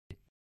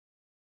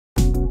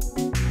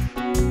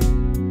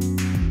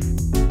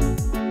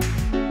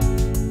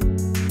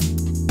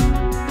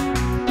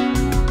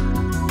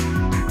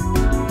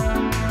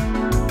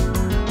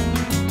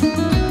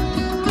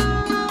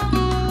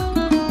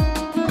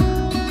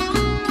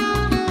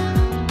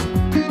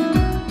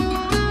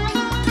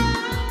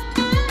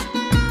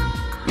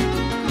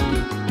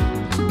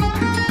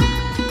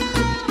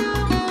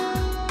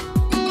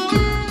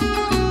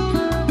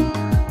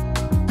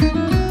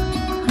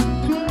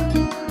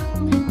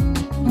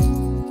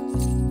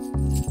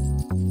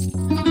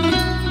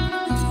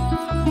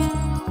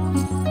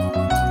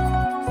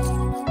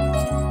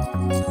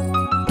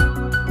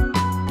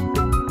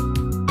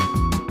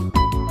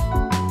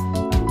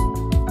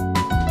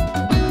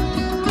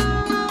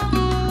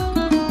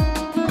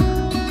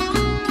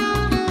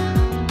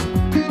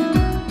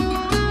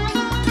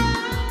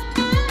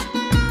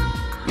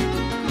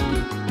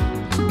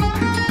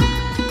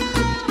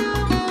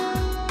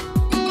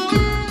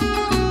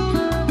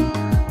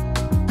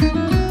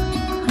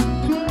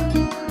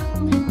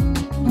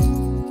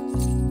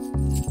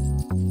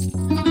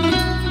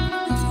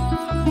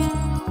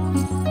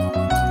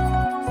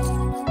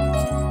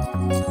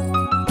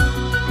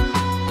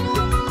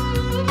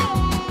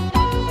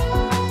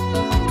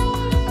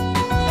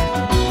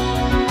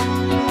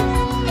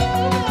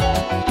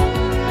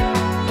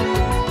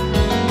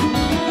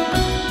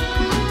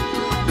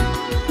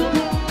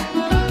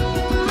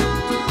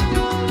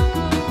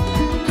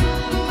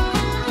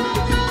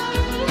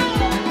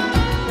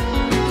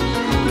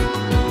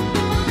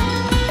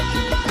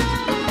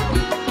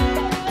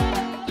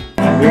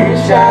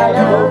shall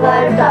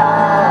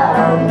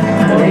overcome.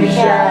 We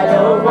shall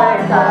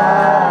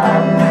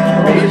overcome.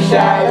 We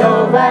shall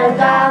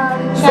overcome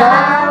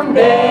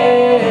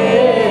someday.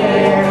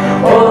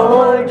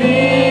 Oh,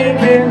 deep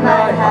in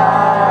my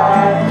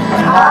heart,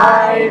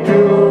 I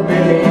do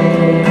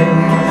believe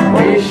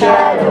we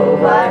shall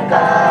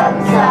overcome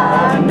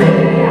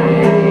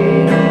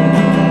someday.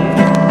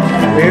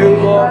 We'll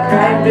walk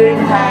hand in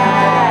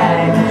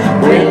hand.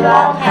 We'll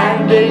walk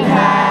hand in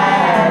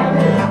hand.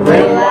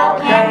 We'll walk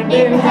hand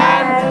in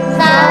hand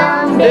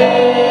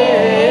someday.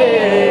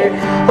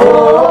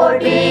 Oh,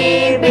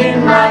 deep in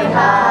my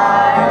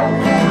heart,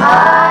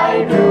 I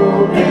do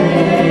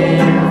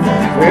believe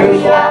we'll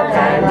walk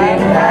hand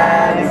in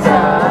hand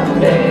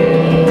someday.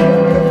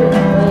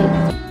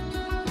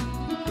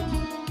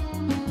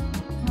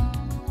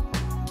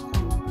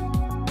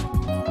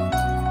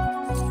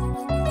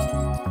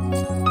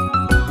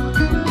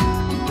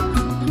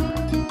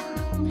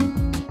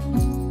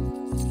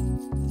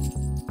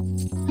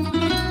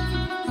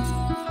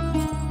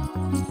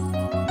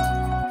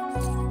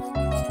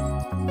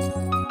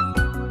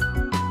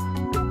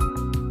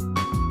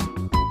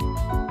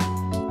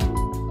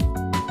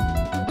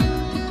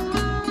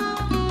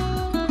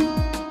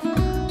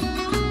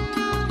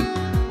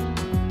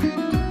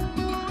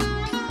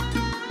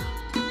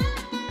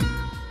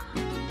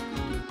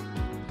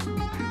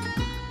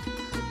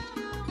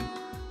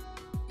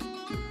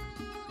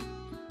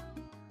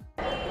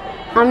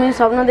 আমি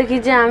স্বপ্ন দেখি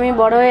যে আমি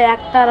বড় হয়ে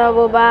actor হব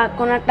বা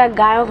কোনো একটা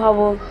গায়ক হব,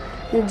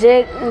 যে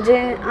যে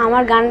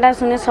আমার গানটা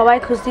শুনে সবাই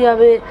খুশি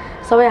হবে,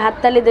 সবাই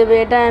হাততালি দেবে,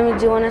 এটাই আমি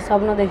জীবনের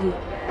স্বপ্ন দেখি।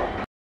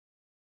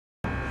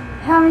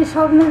 হ্যাঁ, আমি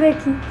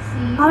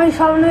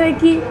স্বপ্ন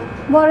দেখি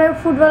বড়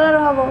ফুটবলার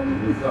হব,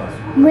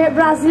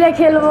 ব্রাজিলে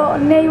খেলবো,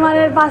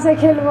 নেইমারের পাশে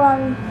খেলবো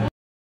আমি।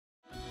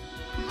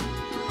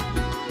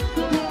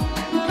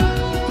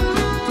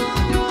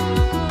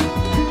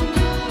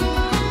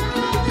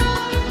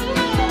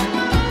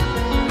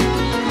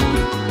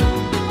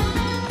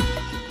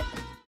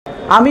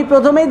 আমি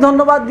প্রথমেই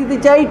ধন্যবাদ দিতে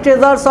চাই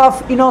ট্রেজার্স অফ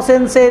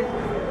ইনোসেন্সের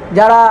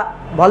যারা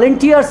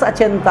ভলেন্টিয়ার্স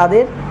আছেন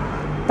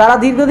তারা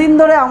দীর্ঘদিন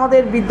ধরে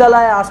আমাদের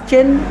বিদ্যালয়ে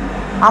আসছেন।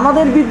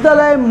 আমাদের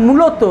বিদ্যালয়ে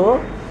মূলত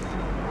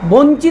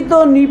বঞ্চিত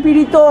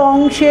নিপীড়িত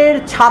অংশের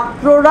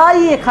ছাত্ররাই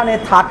এখানে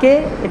থাকে।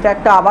 এটা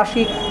একটা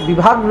আবাসিক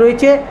বিভাগ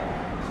রয়েছে।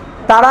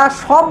 তারা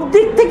সব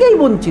দিক থেকেই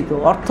বঞ্চিত,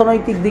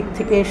 অর্থনৈতিক দিক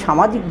থেকে,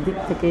 সামাজিক দিক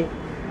থেকে।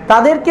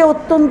 তাদেরকে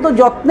অত্যন্ত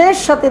যত্নের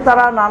সাথে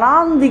তারা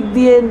নানান দিক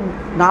দিয়ে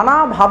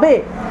নানাভাবে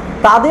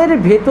তাদের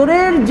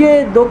ভেতরের যে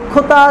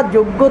দক্ষতা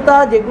যোগ্যতা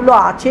যেগুলো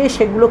আছে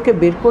সেগুলোকে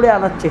বের করে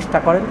আনার চেষ্টা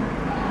করেন।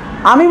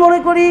 আমি মনে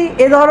করি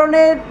এ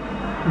ধরনের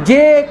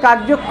যে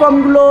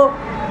কার্যক্রমগুলো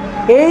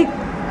এই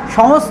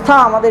সংস্থা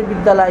আমাদের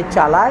বিদ্যালয়ে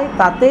চালায়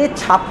তাতে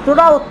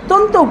ছাত্ররা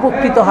অত্যন্ত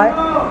উপকৃত হয়।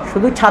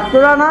 শুধু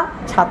ছাত্ররা না,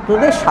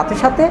 ছাত্রদের সাথে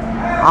সাথে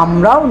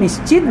আমরাও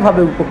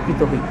নিশ্চিতভাবে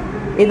উপকৃত হই।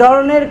 এ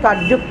ধরনের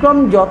কার্যক্রম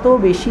যত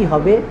বেশি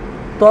হবে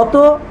তত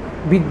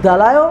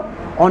বিদ্যালয়ও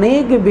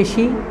অনেক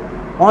বেশি,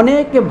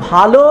 অনেক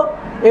ভালো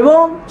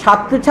এবং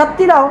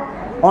ছাত্রছাত্রীরাও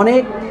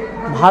অনেক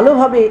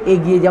ভালোভাবে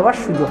এগিয়ে যাওয়ার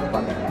সুযোগ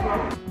পাবে।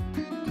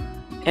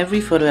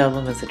 Every photo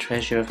album is a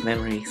treasure of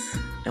memories,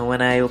 and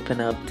when I open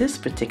up this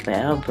particular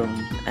album,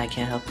 I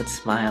can't help but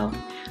smile,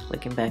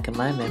 looking back at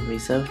my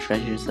memories of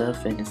treasures of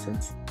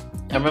innocence.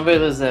 I remember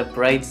it was a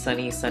bright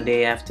sunny Sunday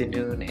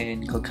afternoon in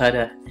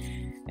Kolkata,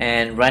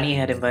 and Rani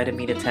had invited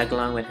me to tag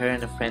along with her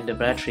and a friend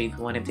Devratri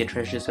for one of their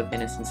Treasures of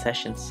Innocence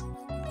sessions.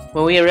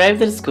 When we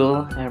arrived at school,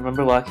 I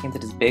remember walking into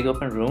this big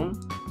open room,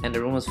 and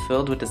the room was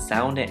filled with the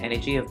sound and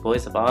energy of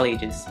boys of all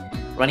ages,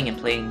 running and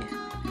playing.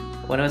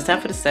 When it was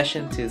time for the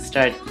session to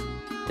start,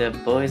 the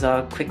boys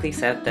all quickly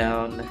sat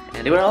down,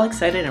 and they were all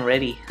excited and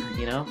ready,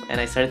 and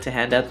I started to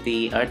hand out the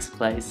art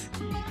supplies.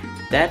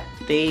 That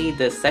day,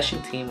 the session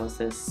theme was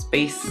the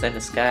space and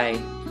the sky,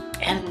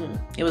 and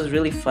it was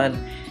really fun.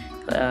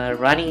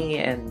 Rani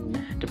and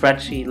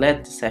Devratri led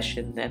the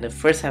session, and the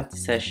first half of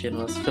the session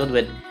was filled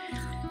with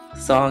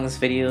songs,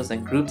 videos, and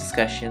group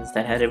discussions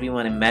that had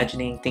everyone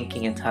imagining,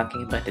 thinking, and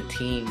talking about the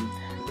theme,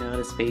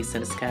 the space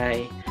and the sky.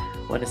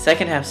 When the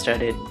second half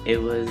started, it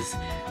was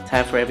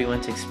time for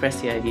everyone to express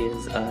the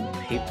ideas on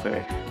paper.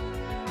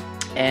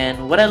 And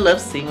what I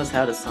loved seeing was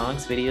how the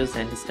songs, videos,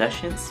 and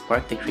discussions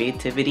sparked the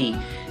creativity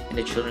in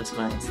the children's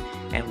minds,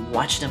 and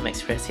watch them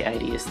express the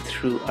ideas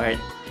through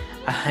art.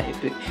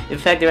 In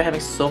fact, they were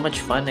having so much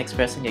fun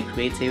expressing their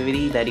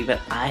creativity that even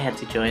I had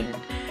to join in.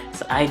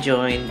 So I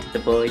joined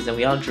the boys, and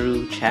we all drew,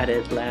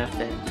 chatted, laughed,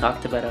 and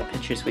talked about our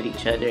pictures with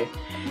each other.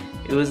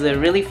 It was a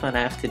really fun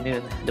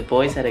afternoon. The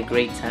boys had a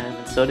great time,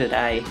 and so did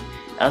I.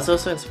 I was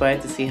also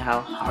inspired to see how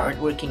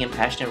hardworking and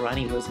passionate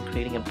Rani was in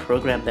creating a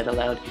program that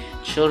allowed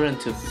children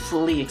to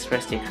fully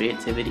express their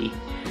creativity.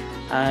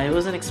 It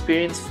was an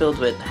experience filled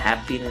with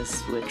happiness,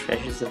 with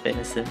treasures of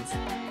innocence,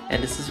 and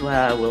this is why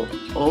I will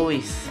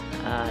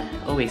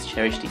always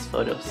cherish these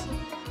photos.